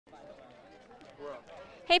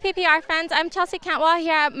Hey PPR fans, I'm Chelsea Cantwell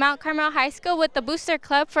here at Mount Carmel High School with the Booster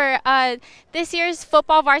Club for this year's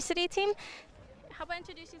football varsity team. How about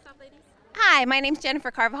introduce yourself, ladies? Hi, my name's Jennifer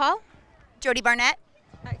Carvajal. Jody Barnett.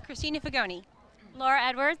 Christina Fagoni. Laura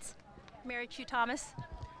Edwards. Mary Chu Thomas.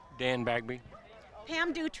 Dan Bagby.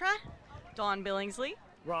 Pam Dutra. Dawn Billingsley.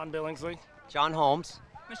 Ron Billingsley. John Holmes.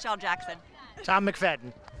 Michelle Jackson. Tom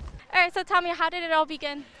McFadden. All right, so tell me, how did it all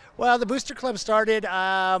begin? Well, the Booster Club started,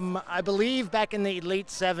 I believe, back in the late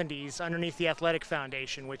 70s underneath the Athletic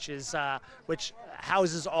Foundation, which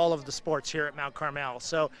houses all of the sports here at Mount Carmel.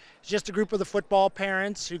 So it's just a group of the football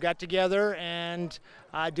parents who got together and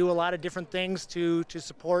do a lot of different things to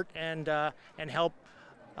support and help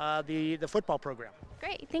the football program.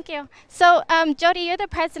 Great, thank you. So, Jody, you're the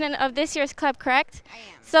president of this year's club, correct? I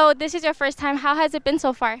am. So this is your first time. How has it been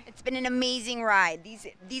so far? It's been an amazing ride.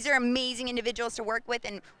 These are amazing individuals to work with,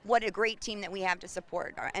 and what a great team that we have to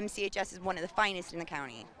support. Our MCHS is one of the finest in the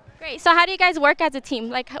county. Great. So how do you guys work as a team?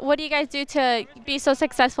 Like, what do you guys do to be so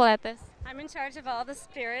successful at this? I'm in charge of all the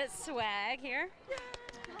spirit swag here.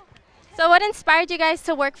 So what inspired you guys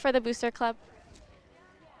to work for the Booster Club?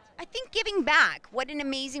 I think giving back. What an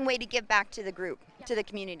amazing way to give back to the group, to the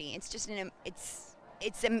community. It's just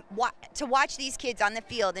to watch these kids on the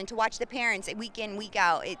field and to watch the parents week in, week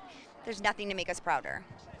out. There's nothing to make us prouder.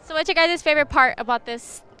 So what's your guys' favorite part about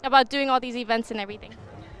this, about doing all these events and everything?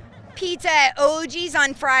 Pizza at OG's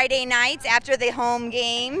on Friday nights after the home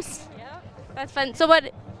games. Yeah, that's fun. So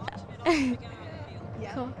what? Cool.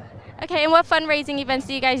 Okay, and what fundraising events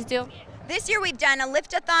do you guys do? This year we've done a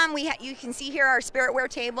lift-a-thon. You can see here our spiritware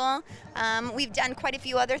table. We've done quite a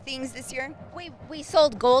few other things this year. We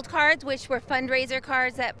sold gold cards, which were fundraiser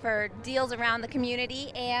cards for deals around the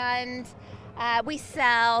community, and we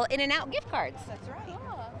sell In-N-Out gift cards. That's right.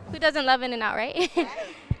 Who doesn't love In-N-Out, right?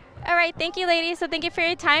 All right, thank you, ladies. So thank you for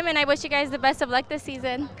your time, and I wish you guys the best of luck this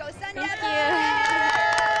season. Go Sun Thank Devils! you.